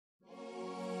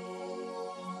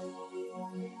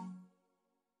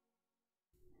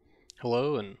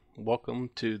Hello and welcome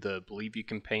to the Believe You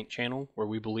Can Paint channel, where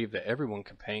we believe that everyone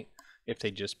can paint if they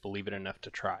just believe it enough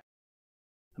to try.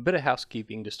 A bit of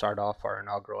housekeeping to start off our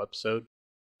inaugural episode.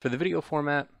 For the video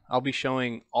format, I'll be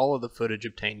showing all of the footage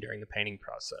obtained during the painting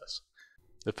process.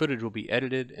 The footage will be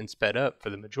edited and sped up for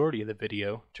the majority of the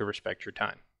video to respect your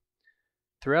time.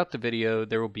 Throughout the video,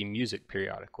 there will be music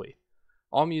periodically.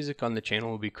 All music on the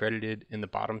channel will be credited in the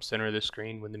bottom center of the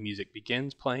screen when the music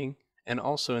begins playing, and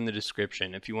also in the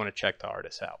description if you want to check the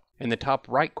artist out. In the top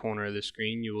right corner of the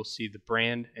screen, you will see the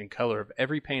brand and color of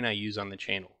every paint I use on the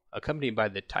channel, accompanied by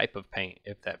the type of paint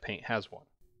if that paint has one.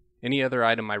 Any other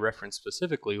item I reference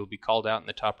specifically will be called out in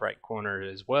the top right corner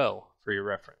as well for your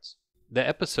reference. The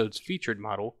episode's featured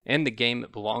model and the game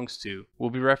it belongs to will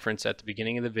be referenced at the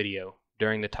beginning of the video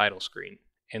during the title screen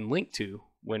and linked to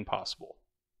when possible.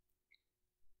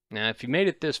 Now, if you made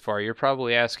it this far, you're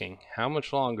probably asking, how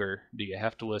much longer do you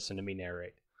have to listen to me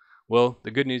narrate? Well,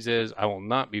 the good news is I will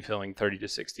not be filling 30 to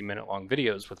 60 minute long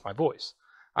videos with my voice.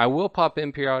 I will pop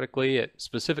in periodically at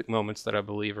specific moments that I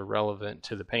believe are relevant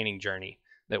to the painting journey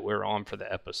that we're on for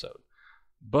the episode.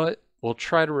 But we'll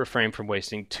try to refrain from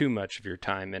wasting too much of your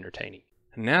time entertaining.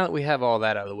 Now that we have all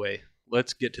that out of the way,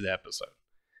 let's get to the episode.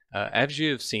 As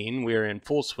you have seen, we are in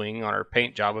full swing on our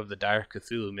paint job of the Dire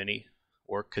Cthulhu mini,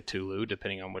 or Cthulhu,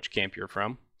 depending on which camp you're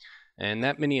from. And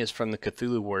that mini is from the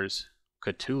Cthulhu Wars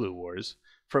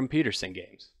from Petersen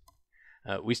Games.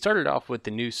 We started off with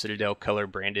the new Citadel color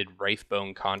branded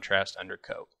Wraithbone contrast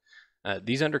undercoat.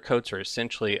 These undercoats are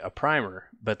essentially a primer,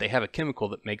 but they have a chemical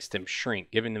that makes them shrink,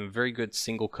 giving them very good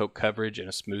single coat coverage and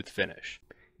a smooth finish.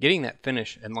 Getting that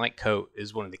finish and light coat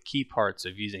is one of the key parts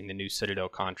of using the new Citadel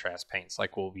contrast paints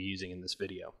like we'll be using in this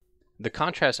video. The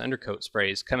contrast undercoat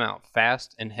sprays come out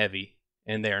fast and heavy,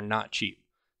 and they are not cheap.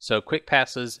 So quick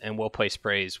passes and well-placed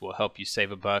sprays will help you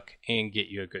save a buck and get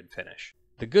you a good finish.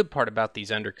 The good part about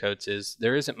these undercoats is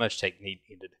there isn't much technique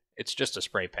needed. It's just a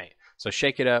spray paint. So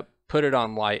shake it up, put it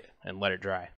on light, and let it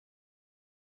dry.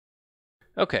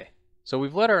 Okay, so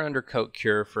we've let our undercoat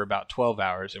cure for about 12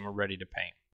 hours and we're ready to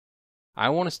paint. I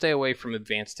want to stay away from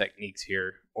advanced techniques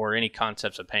here or any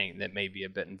concepts of painting that may be a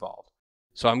bit involved.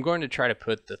 So I'm going to try to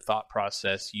put the thought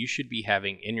process you should be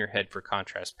having in your head for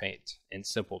contrast paints in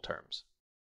simple terms.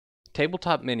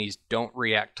 Tabletop minis don't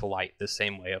react to light the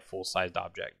same way a full-sized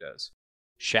object does.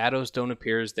 Shadows don't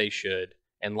appear as they should,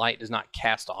 and light does not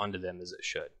cast onto them as it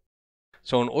should.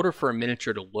 So in order for a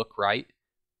miniature to look right,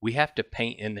 we have to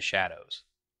paint in the shadows,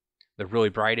 the really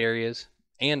bright areas,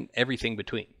 and everything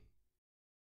between.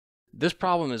 This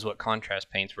problem is what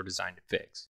contrast paints were designed to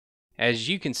fix. As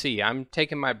you can see, I'm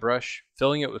taking my brush,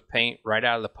 filling it with paint right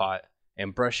out of the pot,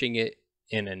 and brushing it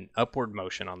in an upward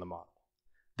motion on the model.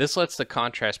 This lets the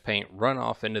contrast paint run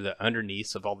off into the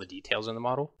underneaths of all the details in the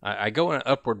model. I go in an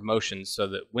upward motion so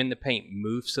that when the paint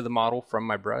moves to the model from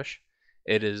my brush,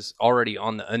 it is already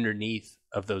on the underneath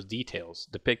of those details,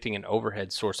 depicting an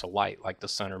overhead source of light like the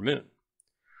sun or moon.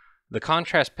 The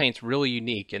contrast paint's really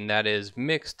unique in that it is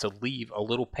mixed to leave a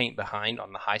little paint behind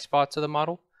on the high spots of the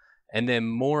model, and then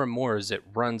more and more as it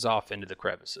runs off into the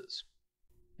crevices.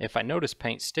 If I notice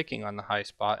paint sticking on the high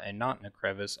spot and not in a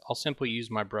crevice, I'll simply use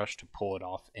my brush to pull it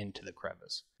off into the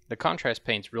crevice. The contrast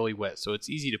paint's really wet, so it's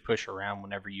easy to push around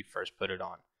whenever you first put it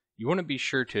on. You want to be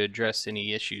sure to address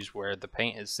any issues where the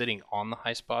paint is sitting on the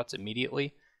high spots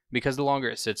immediately, because the longer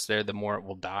it sits there, the more it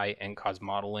will dye and cause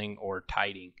mottling or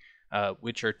tiding,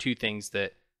 which are two things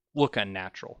that look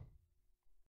unnatural.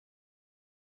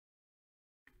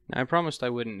 Now, I promised I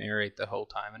wouldn't narrate the whole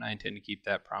time, and I intend to keep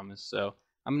that promise, so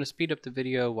I'm going to speed up the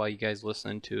video while you guys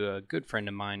listen to a good friend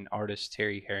of mine, artist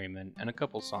Terry Harriman, and a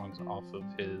couple songs off of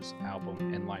his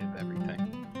album, In Light of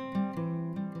Everything.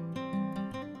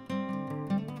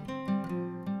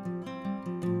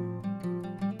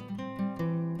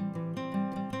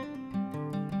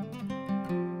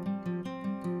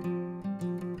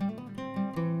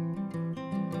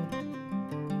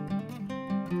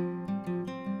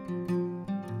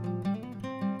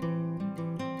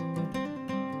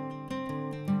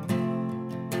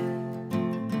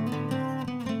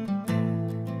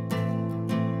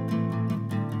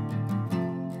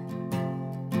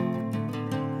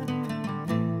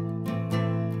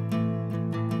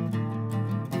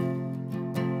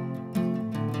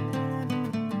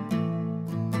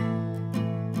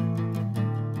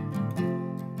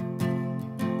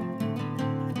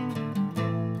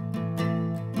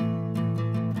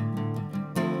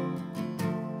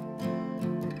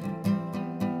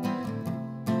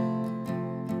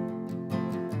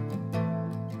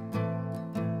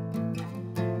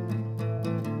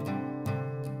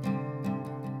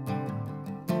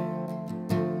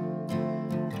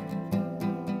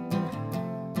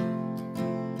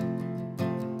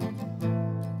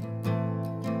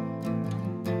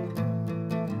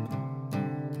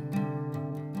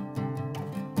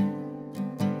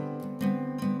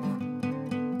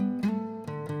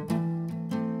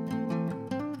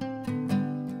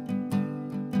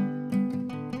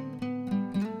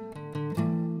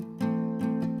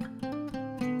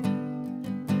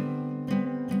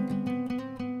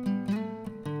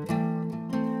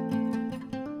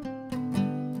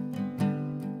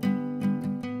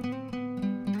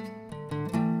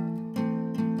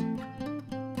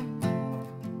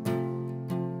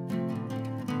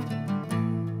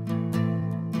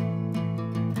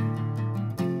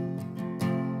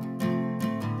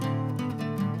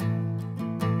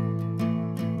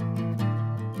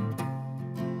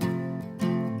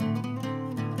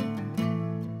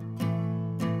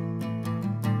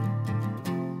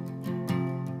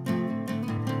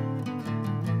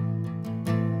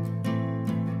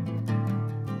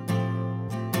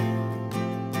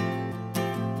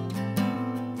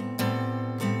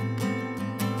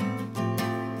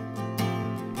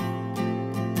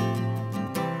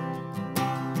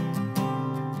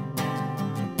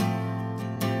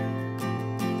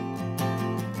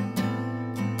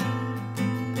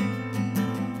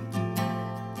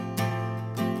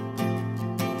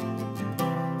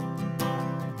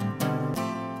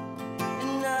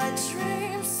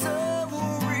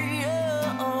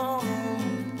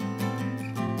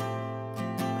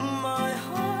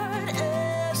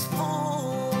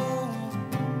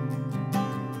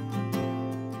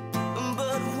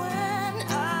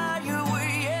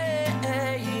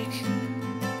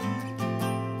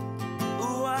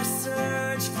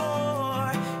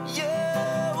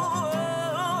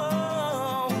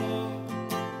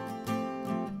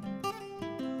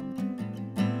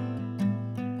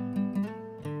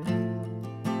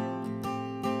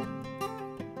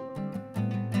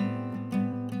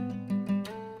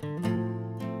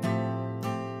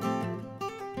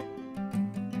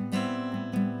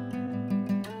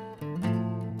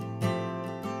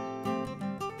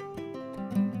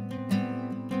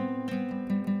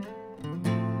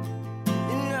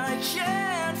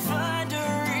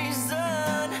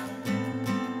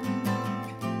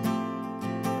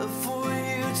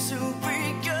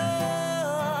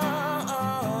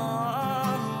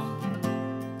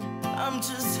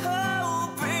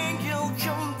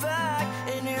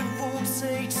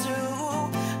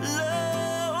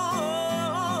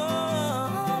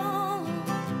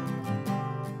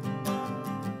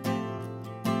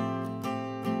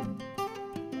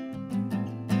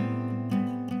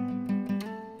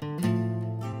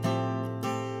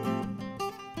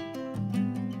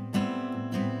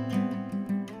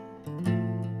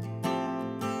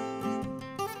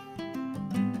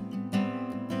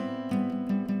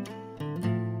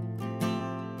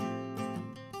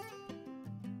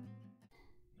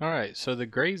 Alright, so the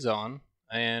gray's on,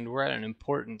 and we're at an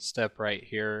important step right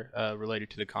here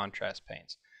related to the contrast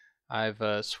paints. I've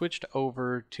switched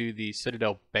over to the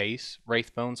Citadel base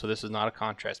Wraithbone, so this is not a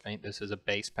contrast paint, this is a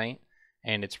base paint,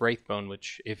 and it's Wraithbone,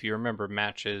 which, if you remember,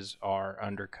 matches our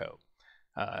undercoat.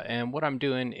 And what I'm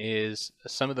doing is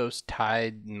some of those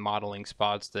tide modeling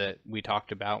spots that we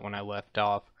talked about when I left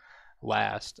off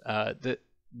last,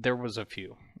 there was a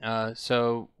few.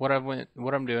 So what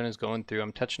I'm doing is going through,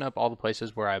 I'm touching up all the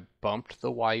places where I bumped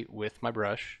the white with my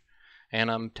brush, and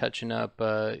I'm touching up,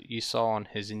 you saw on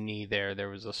his knee there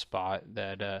was a spot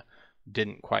that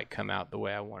didn't quite come out the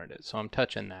way I wanted it. So I'm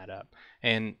touching that up.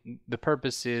 And the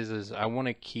purpose is I want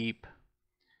to keep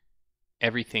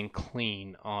everything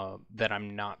clean that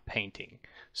I'm not painting.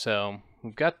 So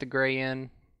we've got the gray in.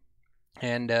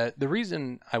 And the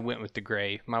reason I went with the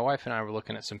gray, my wife and I were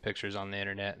looking at some pictures on the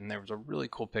internet, and there was a really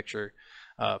cool picture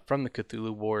from the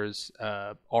Cthulhu Wars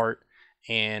art,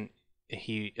 and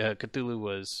Cthulhu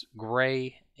was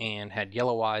gray and had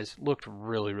yellow eyes, looked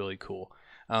really, really cool.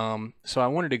 So I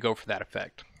wanted to go for that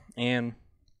effect, and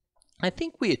I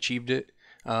think we achieved it.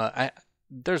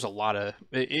 There's a lot of,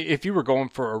 if you were going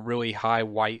for a really high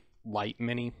white light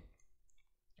mini,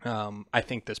 I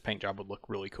think this paint job would look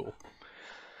really cool.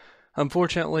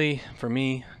 Unfortunately for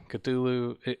me,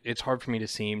 Cthulhu, it's hard for me to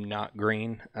see him not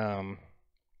green.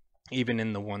 Even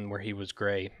in the one where he was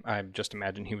gray, I just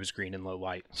imagined he was green in low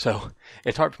light. So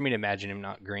it's hard for me to imagine him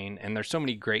not green. And there's so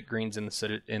many great greens in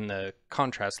the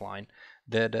contrast line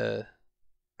that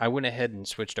I went ahead and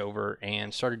switched over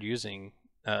and started using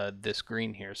this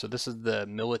green here. So this is the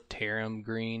Militarum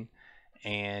green,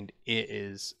 and it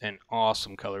is an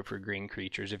awesome color for green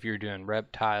creatures. If you're doing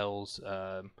reptiles,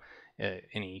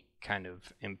 any kind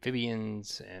of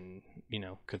amphibians, and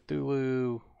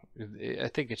Cthulhu, I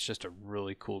think it's just a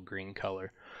really cool green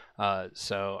color.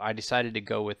 So I decided to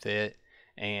go with it,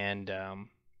 and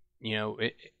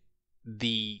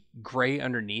the gray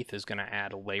underneath is going to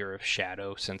add a layer of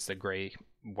shadow, since the gray,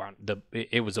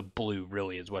 it was a blue,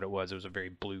 really is what it was. It was a very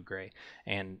blue gray,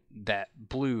 and that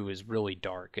blue is really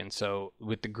dark, and so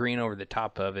with the green over the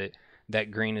top of it,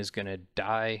 that green is going to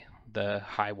dye the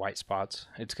high white spots,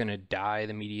 it's going to dye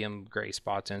the medium gray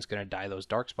spots, and it's going to dye those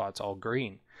dark spots all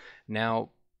green. Now,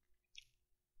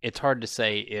 it's hard to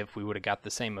say if we would have got the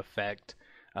same effect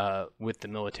with the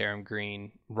Militarum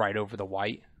green right over the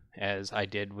white as I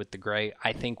did with the gray.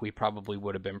 I think we probably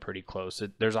would have been pretty close.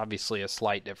 There's obviously a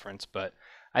slight difference, but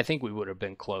I think we would have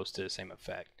been close to the same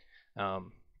effect.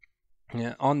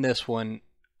 Yeah, on this one,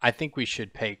 I think we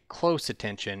should pay close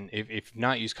attention. If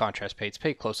not use contrast paints,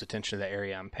 pay close attention to the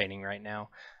area I'm painting right now,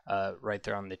 right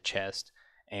there on the chest,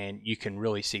 and you can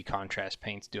really see contrast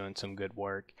paints doing some good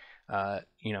work.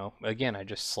 Again, I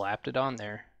just slapped it on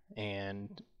there,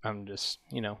 and I'm just,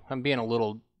 I'm being a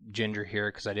little ginger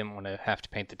here because I didn't want to have to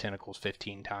paint the tentacles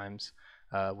 15 times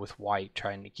with white,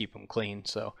 trying to keep them clean.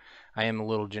 So I am a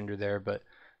little ginger there, but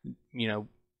you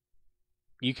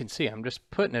can see I'm just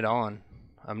putting it on.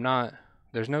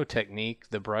 There's no technique.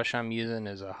 The brush I'm using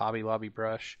is a Hobby Lobby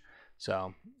brush.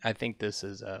 So I think this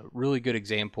is a really good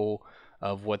example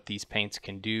of what these paints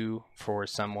can do for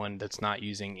someone that's not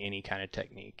using any kind of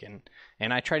technique.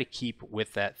 And I try to keep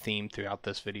with that theme throughout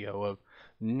this video of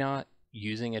not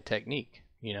using a technique.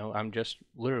 I'm just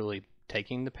literally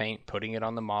taking the paint, putting it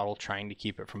on the model, trying to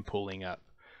keep it from pulling up.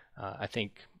 I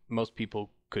think most people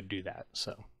could do that.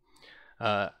 So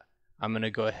I'm going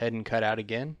to go ahead and cut out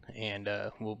again, and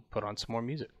we'll put on some more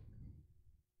music.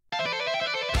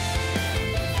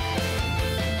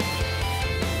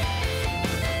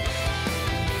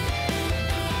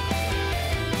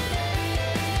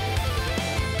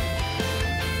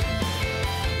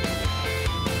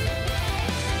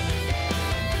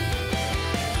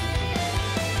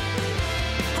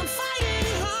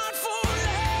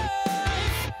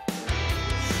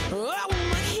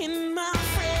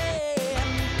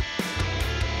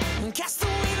 Cast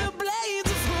away the blades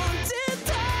of haunted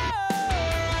time.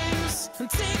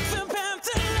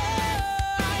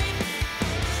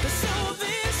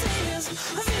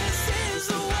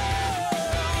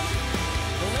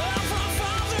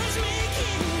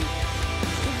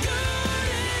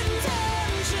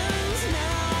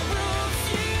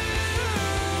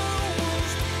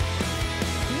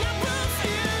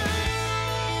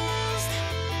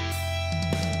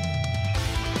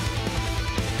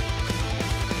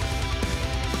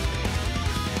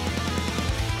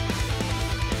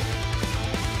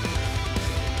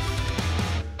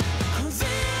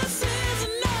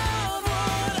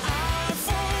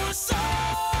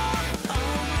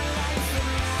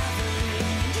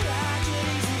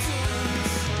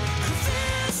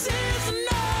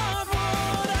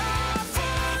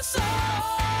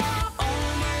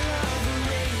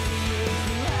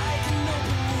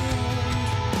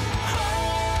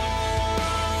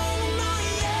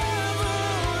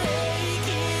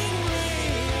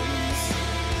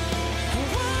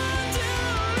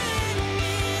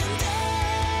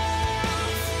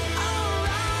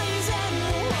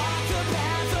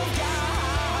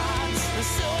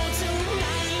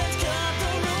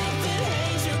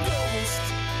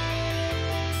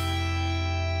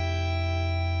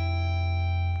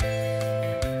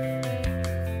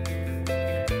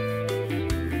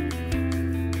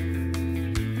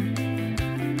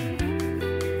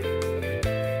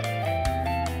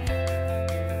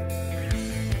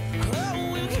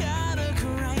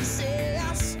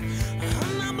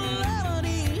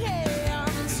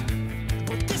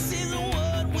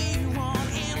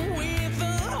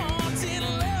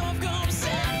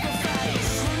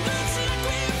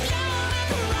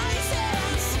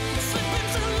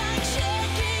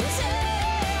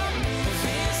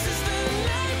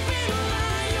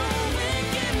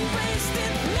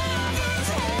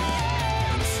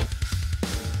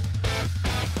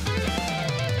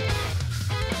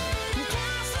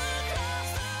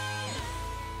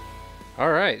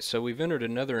 Alright, so we've entered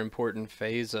another important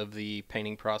phase of the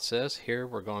painting process. Here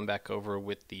we're going back over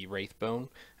with the wraith bone.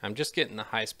 I'm just getting the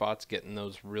high spots, getting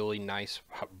those really nice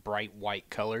bright white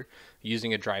color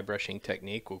using a dry brushing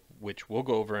technique, which we'll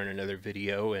go over in another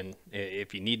video. And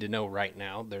if you need to know right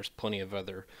now, there's plenty of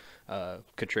other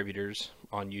contributors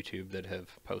on YouTube that have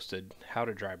posted how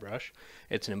to dry brush.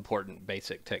 It's an important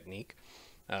basic technique,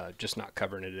 just not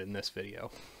covering it in this video.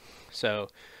 So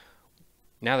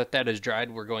now that that is dried,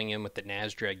 we're going in with the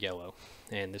Nasdrag Yellow.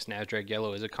 And this Nasdrag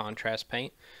Yellow is a contrast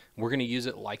paint. We're going to use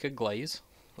it like a glaze.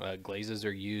 Glazes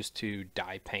are used to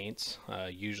dye paints,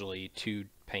 usually two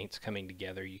paints coming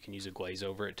together. You can use a glaze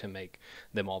over it to make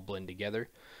them all blend together.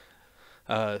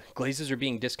 Glazes are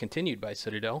being discontinued by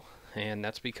Citadel, and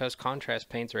that's because contrast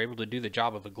paints are able to do the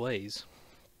job of a glaze,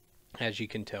 as you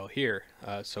can tell here.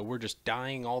 So we're just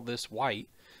dyeing all this white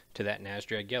to that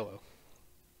Nasdrag Yellow.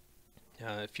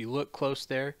 If you look close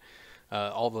there,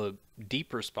 all the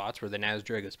deeper spots where the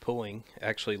Nasdrag is pulling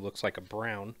actually looks like a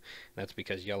brown. That's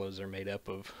because yellows are made up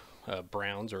of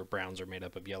browns, or browns are made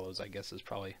up of yellows, I guess is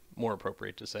probably more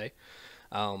appropriate to say.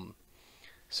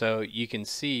 So you can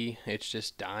see it's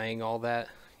just dyeing all that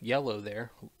yellow there,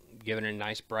 giving it a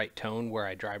nice bright tone where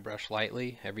I dry brush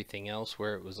lightly. Everything else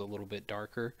where it was a little bit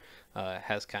darker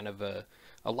has kind of a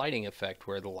lighting effect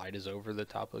where the light is over the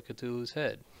top of Cthulhu's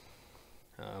head.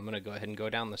 I'm going to go ahead and go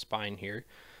down the spine here,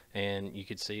 and you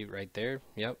can see right there,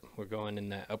 yep, we're going in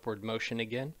that upward motion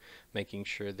again, making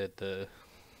sure that the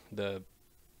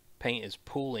paint is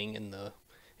pooling in the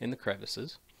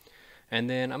crevices. And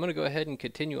then I'm going to go ahead and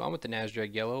continue on with the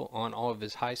Nasdrag Yellow on all of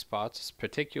his high spots,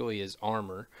 particularly his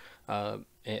armor. I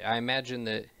imagine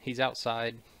that he's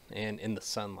outside and in the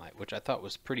sunlight, which I thought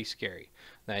was pretty scary.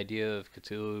 The idea of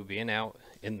Cthulhu being out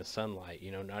in the sunlight,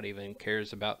 you know, not even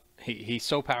cares about, he's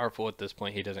so powerful at this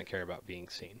point he doesn't care about being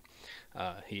seen.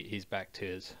 He's back to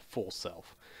his full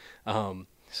self. Going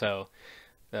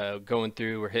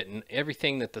through, we're hitting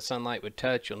everything that the sunlight would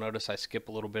touch. You'll notice I skip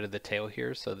a little bit of the tail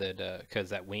here, so that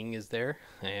because that wing is there,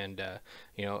 and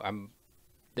you know,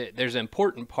 there's an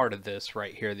important part of this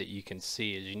right here that you can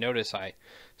see. As you notice, I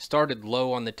started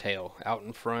low on the tail out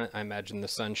in front. I imagine the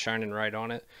sun shining right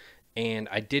on it, and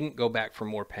I didn't go back for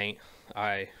more paint.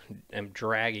 I am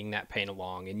dragging that paint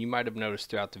along, and you might have noticed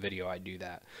throughout the video I do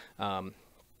that.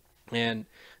 And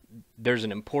there's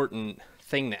an important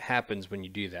thing that happens when you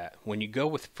do that. When you go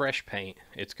with fresh paint,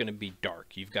 it's going to be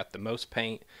dark. You've got the most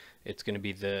paint. It's going to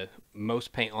be the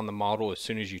most paint on the model as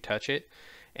soon as you touch it.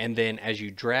 And then as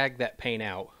you drag that paint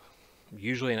out,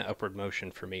 usually in an upward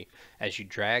motion for me, as you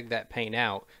drag that paint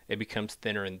out, it becomes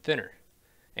thinner and thinner.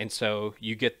 And so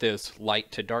you get this light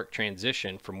to dark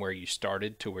transition from where you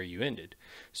started to where you ended.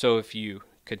 So if you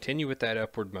continue with that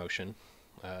upward motion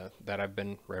that I've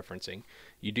been referencing,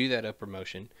 you do that upward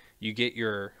motion, you get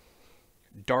your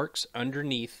darks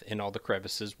underneath in all the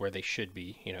crevices where they should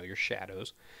be, you know, your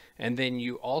shadows. And then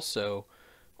you also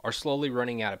are slowly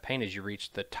running out of paint as you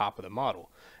reach the top of the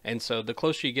model. And so the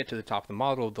closer you get to the top of the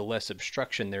model, the less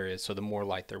obstruction there is, so the more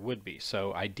light there would be.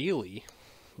 So ideally,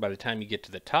 by the time you get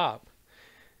to the top,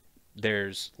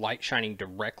 there's light shining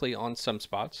directly on some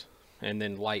spots, and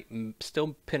then light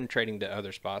still penetrating to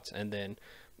other spots, and then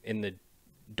in the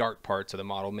dark parts of the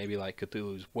model, maybe like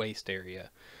Cthulhu's waist area,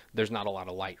 there's not a lot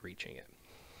of light reaching it.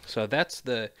 So that's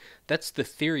the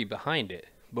theory behind it.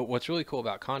 But what's really cool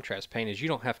about contrast paint is you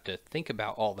don't have to think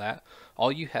about all that.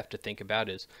 All you have to think about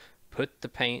is put the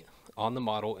paint on the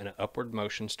model in an upward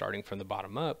motion starting from the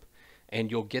bottom up, and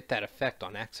you'll get that effect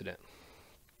on accident.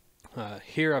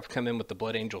 Here I've come in with the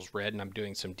Blood Angels Red, and I'm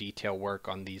doing some detail work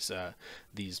on these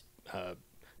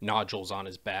nodules on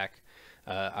his back.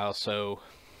 I also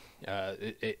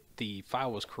the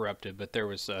file was corrupted, but there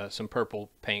was some purple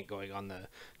paint going on the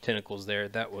tentacles there.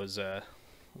 That was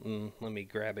let me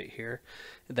grab it here.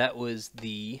 That was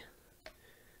the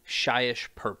Shyish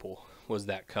purple, was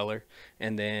that color,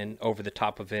 and then over the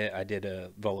top of it I did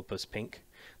a Volupus pink.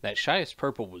 That Shyish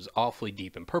purple was awfully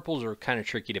deep, and purples are kind of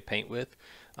tricky to paint with,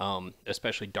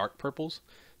 especially dark purples.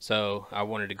 So I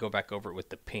wanted to go back over it with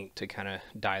the pink to kind of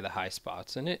dye the high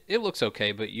spots, and it looks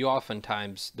okay, but you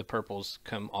oftentimes, the purples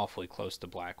come awfully close to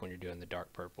black when you're doing the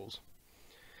dark purples.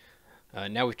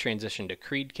 Now we've transitioned to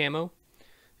Creed camo,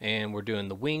 and we're doing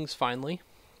the wings finally.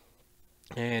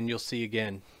 And you'll see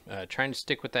again, trying to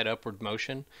stick with that upward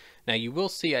motion. Now you will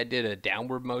see I did a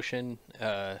downward motion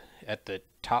at the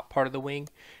top part of the wing,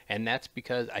 and that's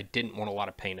because I didn't want a lot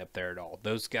of paint up there at all.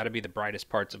 Those got to be the brightest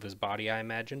parts of his body, I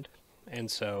imagined.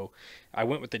 And so I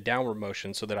went with the downward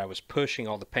motion so that I was pushing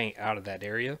all the paint out of that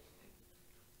area.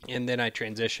 And then I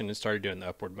transitioned and started doing the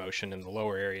upward motion in the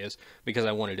lower areas because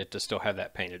I wanted it to still have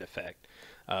that painted effect.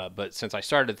 But since I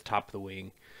started at the top of the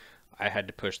wing, I had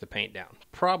to push the paint down.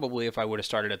 Probably if I would have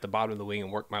started at the bottom of the wing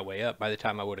and worked my way up, by the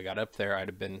time I would have got up there,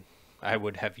 I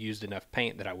would have used enough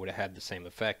paint that I would have had the same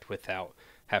effect without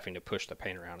having to push the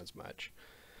paint around as much.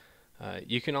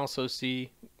 You can also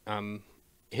see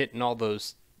hitting all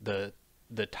those the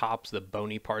tops, the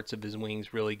bony parts of his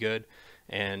wings really good,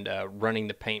 and running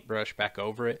the paintbrush back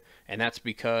over it. And that's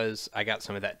because I got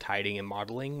some of that tiding and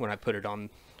modeling when I put it on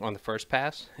the first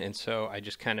pass, and so I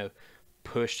just kind of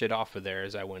pushed it off of there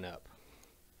as I went up.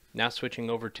 Now switching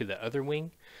over to the other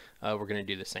wing, we're going to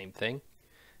do the same thing,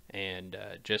 and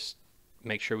just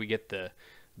make sure we get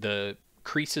the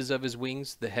creases of his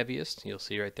wings the heaviest. You'll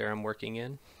see right there I'm working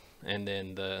in, and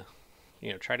then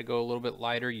try to go a little bit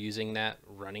lighter using that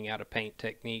running out of paint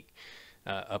technique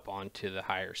up onto the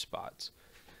higher spots.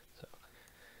 So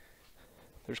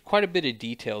there's quite a bit of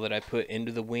detail that I put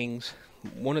into the wings.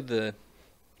 One of the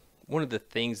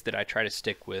things that I try to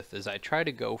stick with is I try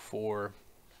to go for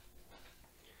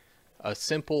a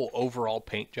simple overall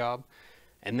paint job,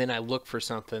 and then I look for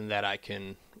something that I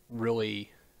can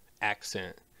really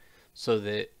accent so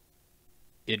that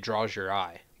it draws your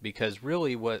eye. Because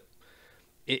really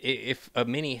if a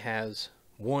mini has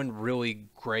one really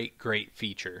great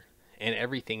feature and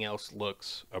everything else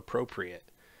looks appropriate,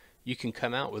 you can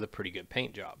come out with a pretty good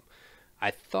paint job. I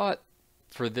thought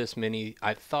for this mini,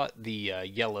 I thought the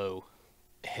yellow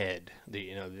head,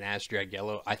 the Nasdrag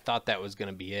yellow, I thought that was going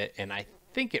to be it, and I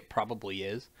think it probably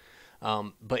is.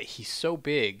 But he's so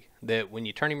big that when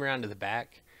you turn him around to the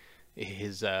back,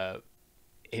 his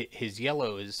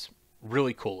yellow is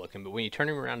really cool looking, but when you turn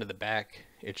him around to the back,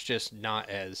 it's just not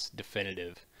as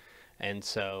definitive. And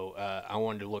so I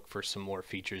wanted to look for some more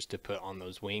features to put on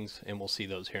those wings, and we'll see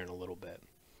those here in a little bit.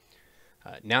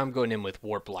 Now I'm going in with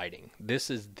warp lighting. This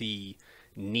is the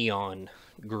neon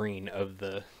green of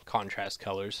the contrast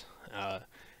colors,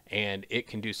 and it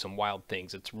can do some wild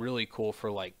things. It's really cool for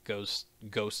like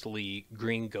ghostly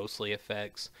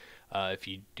effects. If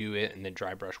you do it and then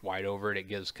dry brush white over it, it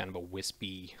gives kind of a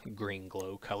wispy green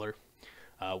glow color.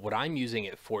 What I'm using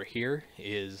it for here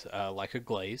is like a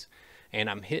glaze, and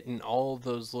I'm hitting all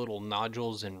those little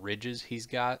nodules and ridges he's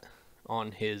got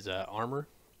on his armor.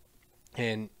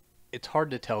 And it's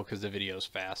hard to tell because the video is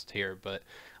fast here, but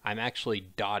I'm actually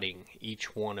dotting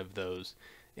each one of those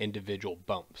individual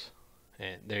bumps.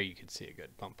 And there you can see a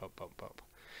good bump, bump, bump, bump.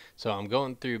 So I'm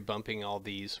going through bumping all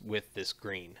these with this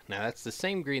green. Now that's the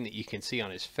same green that you can see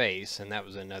on his face, and that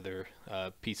was another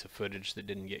piece of footage that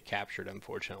didn't get captured,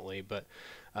 unfortunately. But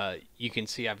you can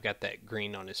see I've got that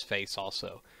green on his face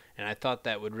also. And I thought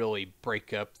that would really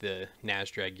break up the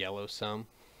Nasdrag yellow some.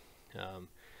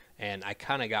 And I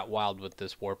kind of got wild with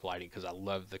this warp lighting because I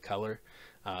love the color.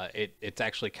 It's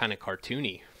actually kind of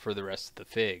cartoony for the rest of the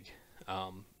fig,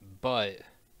 but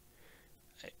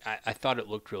I thought it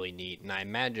looked really neat, and I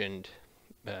imagined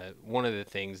one of the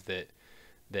things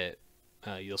that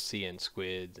you'll see in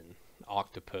squids and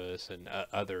octopus and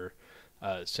other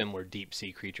similar deep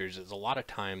sea creatures is a lot of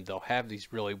time they'll have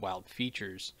these really wild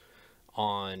features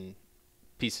on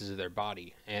pieces of their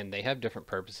body, and they have different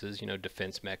purposes,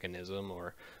 defense mechanism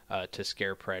or to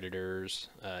scare predators,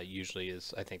 usually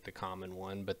is I think the common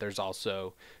one, but there's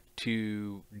also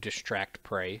to distract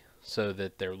prey so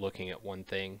that they're looking at one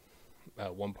thing,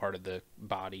 one part of the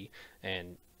body,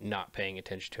 and not paying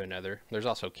attention to another. There's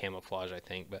also camouflage, I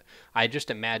think, but I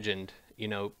just imagined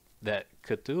that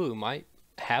Cthulhu might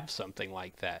have something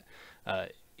like that.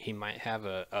 He might have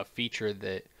a feature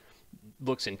that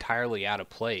looks entirely out of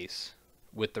place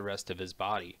with the rest of his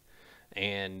body,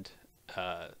 and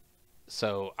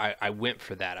so I went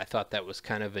for that. I thought that was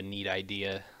kind of a neat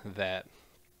idea that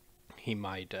he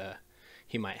might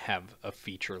have a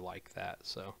feature like that.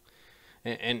 So,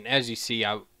 and as you see,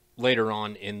 later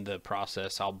on in the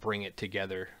process, I'll bring it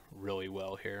together really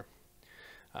well here.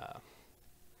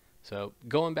 So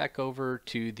going back over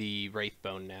to the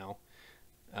Wraithbone now.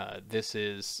 This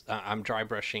is, I'm dry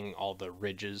brushing all the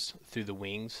ridges through the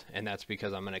wings, and that's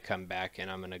because I'm going to come back and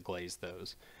I'm going to glaze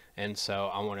those. And so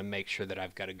I want to make sure that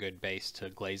I've got a good base to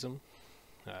glaze them.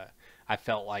 I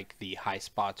felt like the high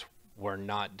spots were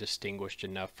not distinguished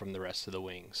enough from the rest of the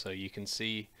wing. So you can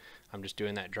see I'm just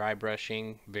doing that dry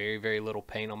brushing, very little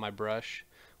paint on my brush,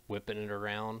 whipping it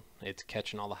around. It's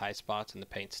catching all the high spots and the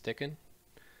paint sticking.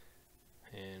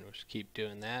 And we'll just keep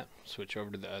doing that. Switch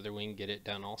over to the other wing, get it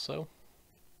done also.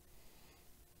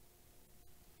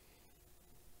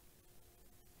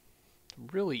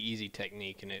 Really easy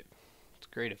technique, and it's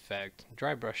great effect.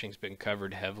 Dry brushing's been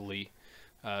covered heavily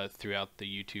throughout the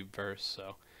YouTube verse,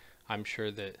 so I'm sure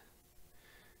that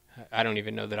I don't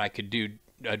even know that I could do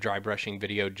a dry brushing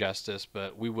video justice,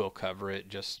 but we will cover it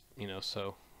just,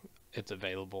 so it's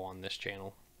available on this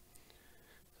channel.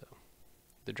 So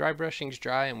the dry brushing's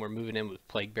dry, and we're moving in with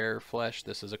Plague Bearer Flesh.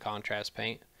 This is a contrast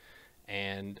paint,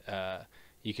 and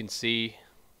you can see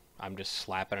I'm just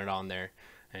slapping it on there.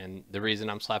 And the reason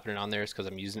I'm slapping it on there is because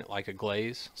I'm using it like a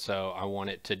glaze. So I want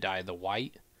it to dye the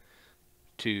white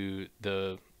to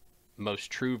the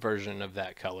most true version of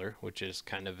that color, which is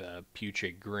kind of a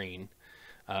putrid green.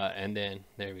 And then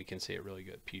there we can see it really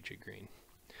good, putrid green.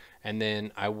 And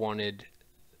then I wanted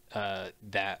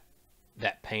that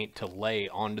paint to lay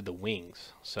onto the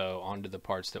wings, so onto the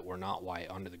parts that were not white,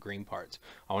 onto the green parts.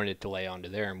 I wanted it to lay onto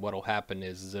there, and what'll happen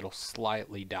is it'll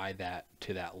slightly dye that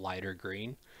to that lighter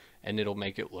green, and it'll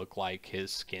make it look like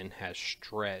his skin has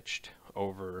stretched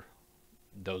over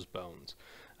those bones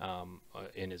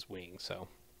in his wings. So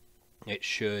it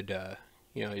should,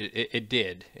 it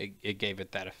did. It gave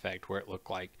it that effect where it looked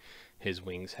like his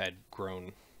wings had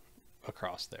grown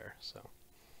across there. So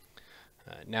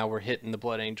now we're hitting the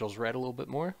Blood Angels red a little bit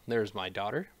more. There's my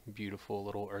daughter, beautiful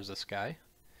little Urza Sky.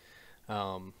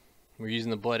 We're using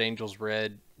the Blood Angels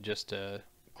red just to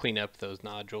clean up those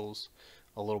nodules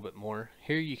a little bit more.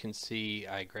 Here you can see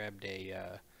I grabbed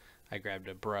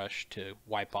a brush to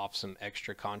wipe off some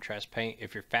extra contrast paint.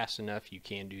 If you're fast enough, you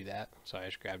can do that. So I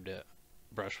just grabbed a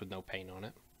brush with no paint on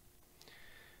it.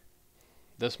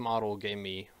 This model gave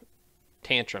me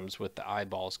tantrums with the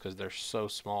eyeballs because they're so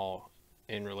small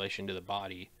in relation to the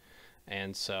body,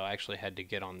 and so I actually had to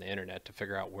get on the internet to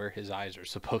figure out where his eyes are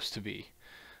supposed to be.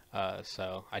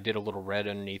 So I did a little red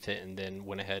underneath it, and then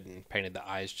went ahead and painted the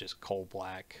eyes just coal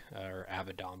black, or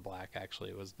Avedon black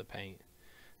actually was the paint,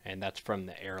 and that's from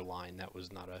the airline. That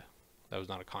was not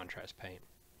a contrast paint.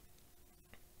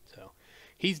 So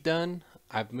he's done.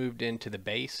 I've moved into the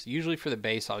base. Usually for the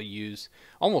base I'll use,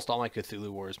 almost all my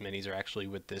Cthulhu Wars minis are actually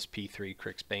with this P3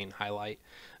 Crixbane highlight.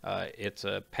 It's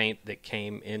a paint that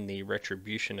came in the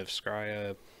Retribution of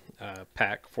Skryre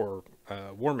pack for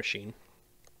War Machine.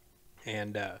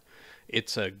 And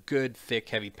it's a good, thick,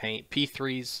 heavy paint.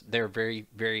 P3s, they're very,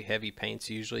 very heavy paints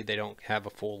usually. They don't have a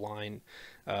full line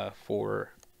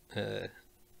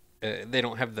they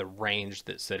don't have the range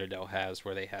that Citadel has,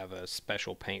 where they have a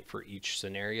special paint for each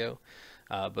scenario.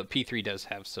 But P3 does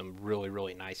have some really,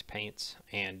 really nice paints,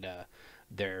 and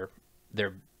their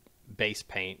base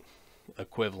paint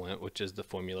equivalent, which is the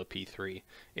Formula P3,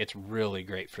 it's really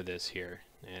great for this here.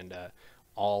 And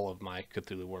all of my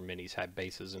Cthulhu War minis have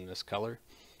bases in this color,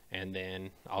 and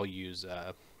then I'll use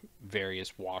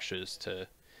various washes to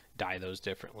dye those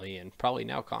differently, and probably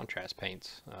now contrast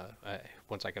paints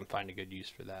once I can find a good use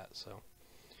for that. So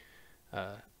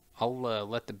I'll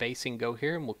let the basing go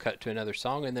here, and we'll cut to another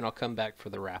song, and then I'll come back for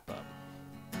the wrap up.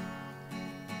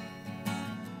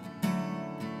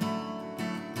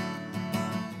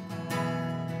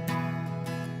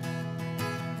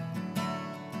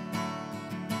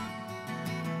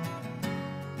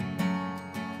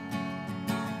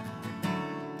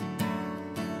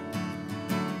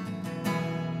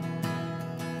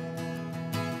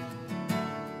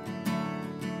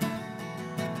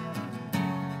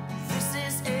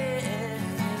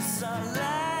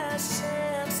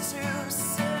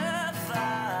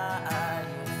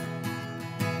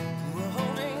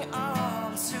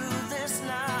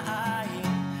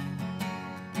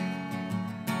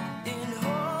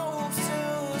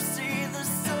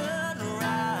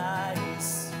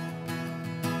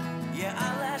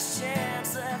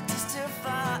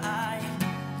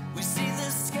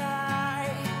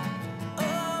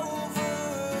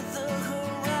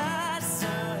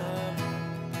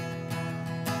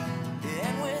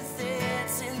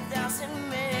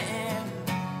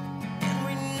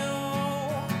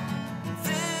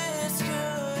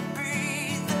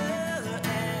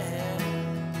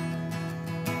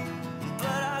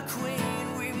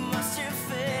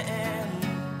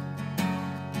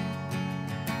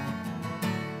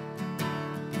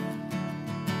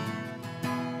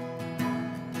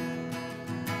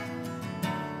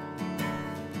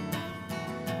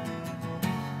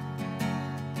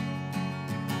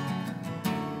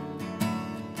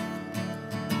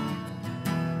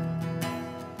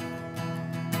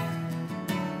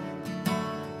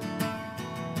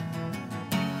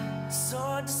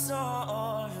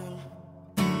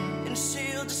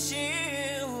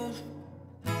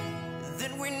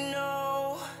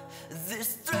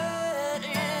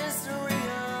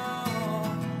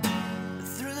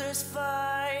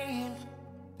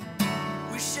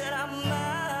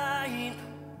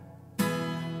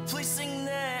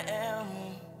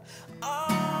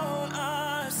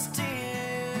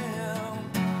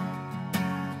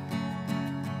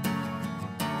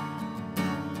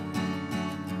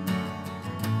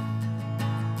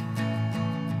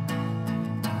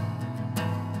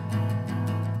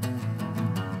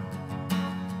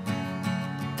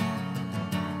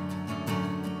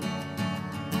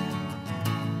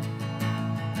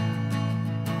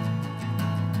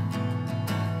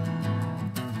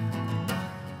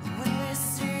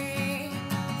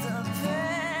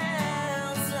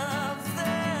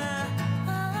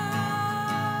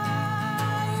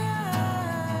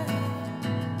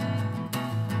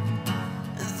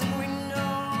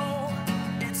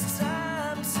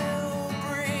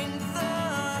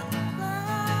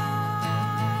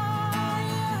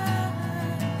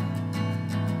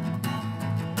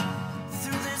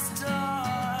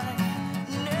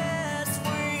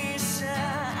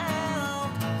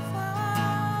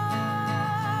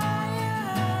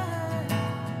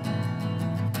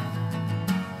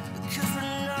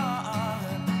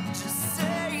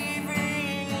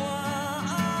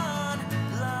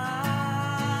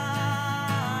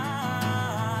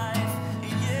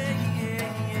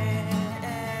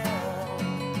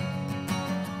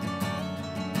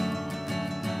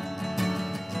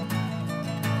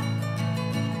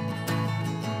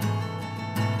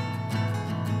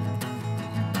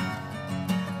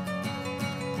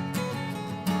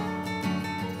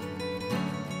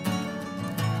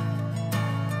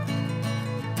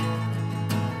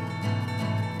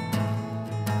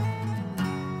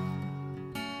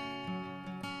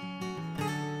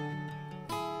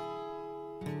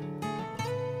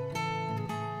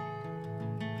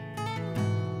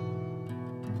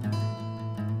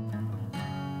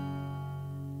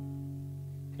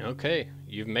 Okay,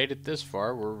 you've made it this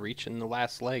far. We're reaching the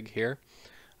last leg here.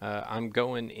 I'm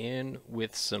going in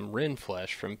with some Ren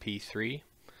flesh from P3,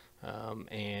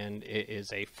 and it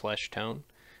is a flesh tone.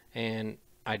 And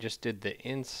I just did the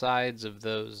insides of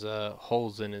those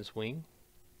holes in his wing.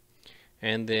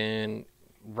 And then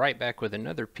right back with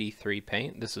another P3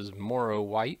 paint. This is Moro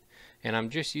white, and I'm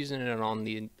just using it on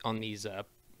these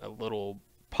little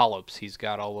polyps he's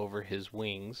got all over his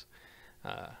wings.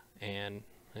 And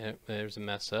there's a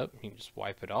mess up. You can just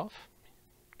wipe it off.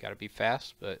 Got to be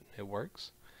fast, but it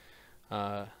works.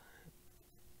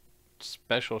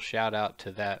 Special shout out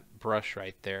to that brush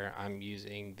right there. I'm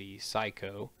using the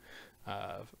Psycho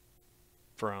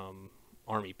from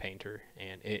Army Painter,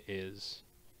 and it is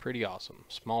pretty awesome.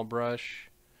 Small brush,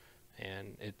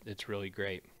 and it's really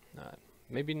great.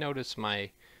 Maybe notice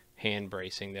my hand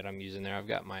bracing that I'm using there. I've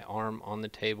got my arm on the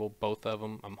table, both of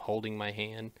them. I'm holding my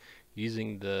hand,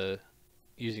 using the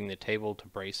table to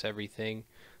brace everything.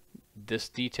 This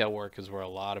detail work is where a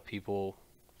lot of people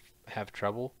have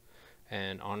trouble,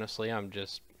 and honestly, I'm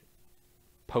just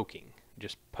poking.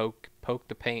 Just poke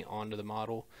the paint onto the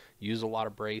model. Use a lot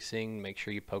of bracing. Make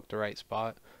sure you poke the right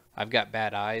spot. I've got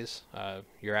bad eyes.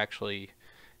 You're actually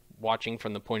watching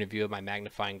from the point of view of my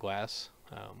magnifying glass,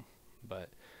 but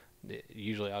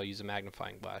usually I'll use a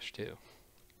magnifying glass too.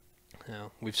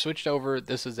 Now, we've switched over.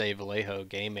 This is a Vallejo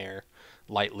Game Air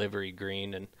light livery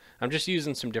green, and I'm just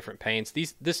using some different paints.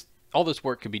 All this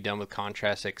work could be done with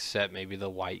contrast, except maybe the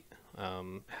white,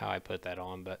 how I put that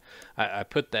on. But I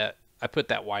put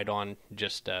that white on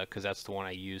just because that's the one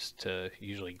I use to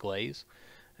usually glaze.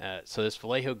 So this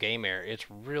Vallejo Game Air, it's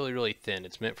really thin.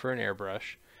 It's meant for an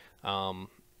airbrush,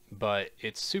 but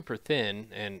it's super thin,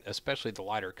 and especially the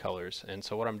lighter colors. And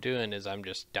so what I'm doing is I'm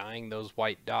just dyeing those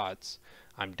white dots.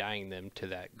 I'm dyeing them to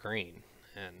that green.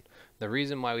 And the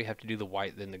reason why we have to do the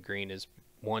white then the green is,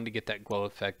 one, to get that glow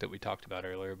effect that we talked about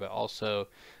earlier, but also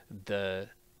the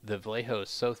Vallejo is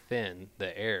so thin,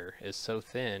 the air is so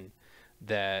thin,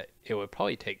 that it would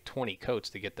probably take 20 coats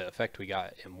to get the effect we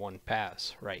got in one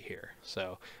pass right here.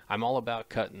 So I'm all about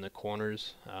cutting the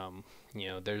corners.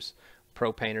 There's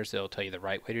pro painters that'll tell you the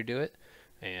right way to do it,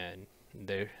 and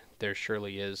there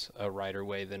surely is a righter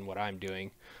way than what I'm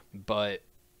doing. But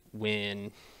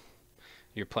when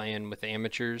you're playing with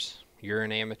amateurs, you're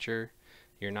an amateur,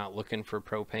 you're not looking for a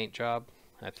pro paint job,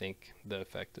 I think the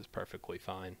effect is perfectly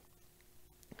fine.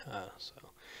 So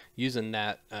using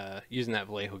that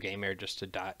Vallejo Game Air just to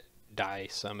dye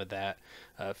some of that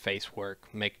face work,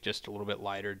 make it just a little bit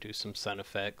lighter, do some sun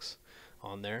effects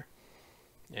on there,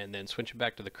 and then switching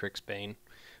back to the Crixbane,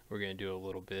 we're going to do a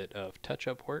little bit of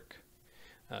touch-up work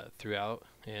throughout.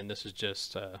 And this is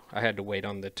just I had to wait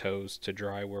on the toes to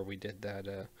dry where we did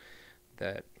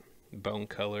that bone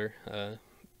color,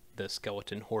 the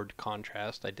skeleton horde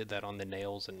contrast. I did that on the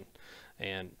nails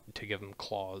and to give them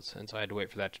claws, and so I had to wait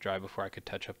for that to dry before I could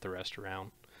touch up the rest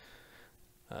around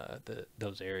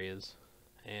those areas.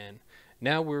 And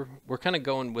now we're kind of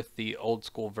going with the old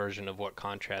school version of what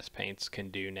contrast paints can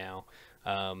do now.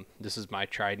 This is my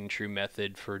tried and true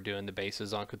method for doing the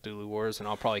bases on Cthulhu Wars, and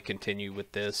I'll probably continue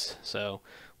with this. So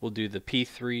we'll do the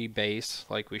P3 base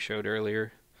like we showed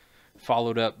earlier,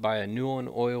 followed up by a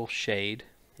Nuon oil shade,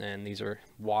 and these are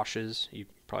washes.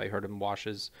 You've probably heard of them,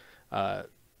 washes.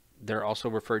 They're also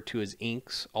referred to as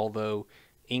inks, although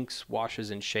inks,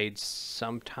 washes, and shades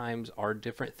sometimes are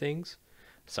different things.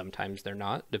 Sometimes they're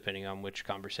not, depending on which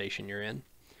conversation you're in.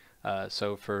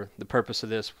 So for the purpose of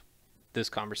this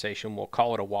conversation, we'll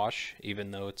call it a wash, even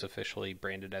though it's officially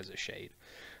branded as a shade.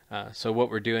 So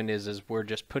what we're doing is we're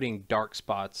just putting dark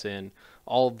spots in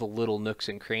all of the little nooks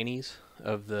and crannies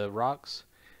of the rocks,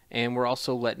 and we're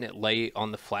also letting it lay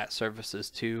on the flat surfaces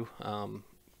too.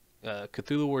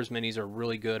 Cthulhu Wars minis are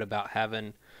really good about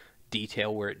having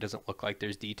detail where it doesn't look like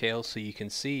there's detail, so you can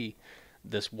see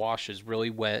this wash is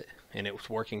really wet and it's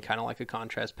working kind of like a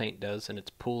contrast paint does, and it's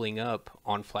pulling up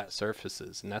on flat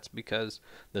surfaces, and that's because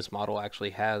this model actually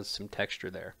has some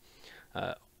texture there.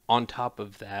 On top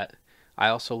of that, I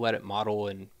also let it model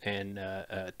and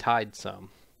tide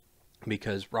some,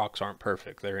 because rocks aren't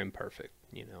perfect, they're imperfect,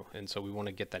 and so we want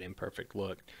to get that imperfect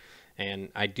look. And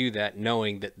I do that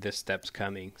knowing that this step's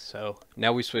coming. So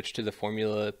now we switch to the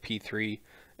Formula P3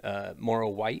 Moro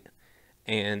White,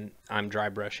 and I'm dry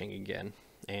brushing again.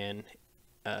 And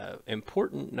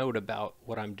important note about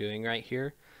what I'm doing right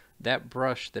here, that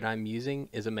brush that I'm using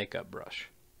is a makeup brush.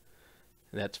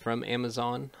 That's from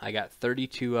Amazon. I got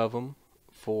 32 of them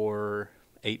for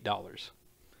 $8,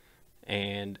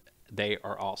 and they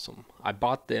are awesome. I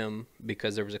bought them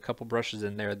because there was a couple brushes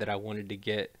in there that I wanted to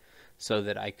get so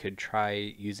that I could try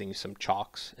using some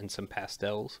chalks and some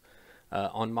pastels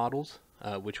on models.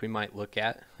 which we might look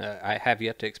at. I have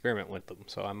yet to experiment with them,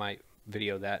 so I might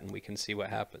video that and we can see what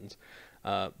happens.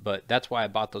 But that's why I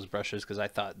bought those brushes, because I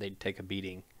thought they'd take a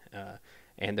beating.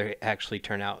 And they actually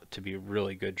turn out to be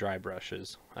really good dry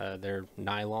brushes. They're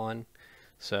nylon,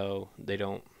 so they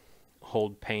don't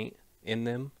hold paint in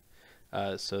them,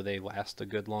 so they last a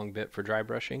good long bit for dry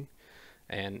brushing,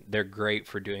 and they're great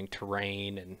for doing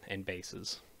terrain and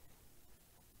bases.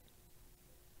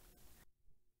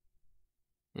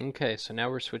 Okay, so now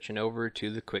we're switching over to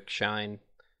the Quick Shine.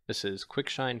 This is Quick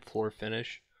Shine Floor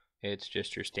Finish. It's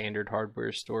just your standard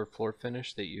hardware store floor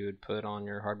finish that you would put on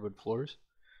your hardwood floors,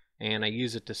 and I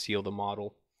use it to seal the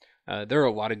model. There are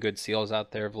a lot of good seals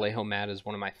out there. Vallejo Matte is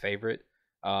one of my favorite,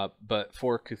 but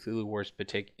for Cthulhu Wars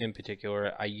in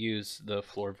particular, I use the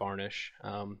floor varnish.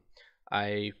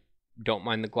 I don't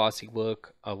mind the glossy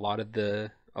look. A lot of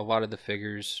the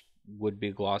figures would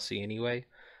be glossy anyway,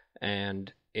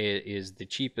 and it is the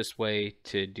cheapest way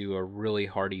to do a really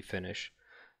hardy finish.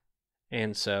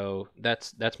 And so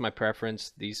that's my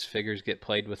preference. These figures get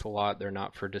played with a lot. They're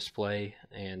not for display,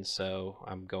 and so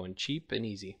I'm going cheap and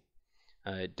easy.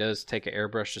 It does take an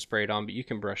airbrush to spray it on, but you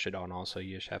can brush it on also.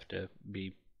 You just have to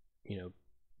be,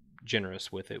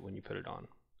 generous with it when you put it on.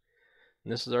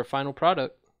 And this is our final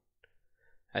product.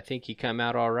 I think he came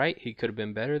out all right. He could have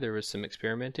been better. There was some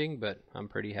experimenting, but I'm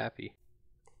pretty happy.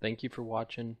 Thank you for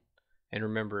watching, and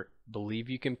remember, believe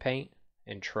you can paint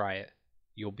and try it.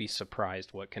 You'll be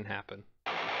surprised what can happen.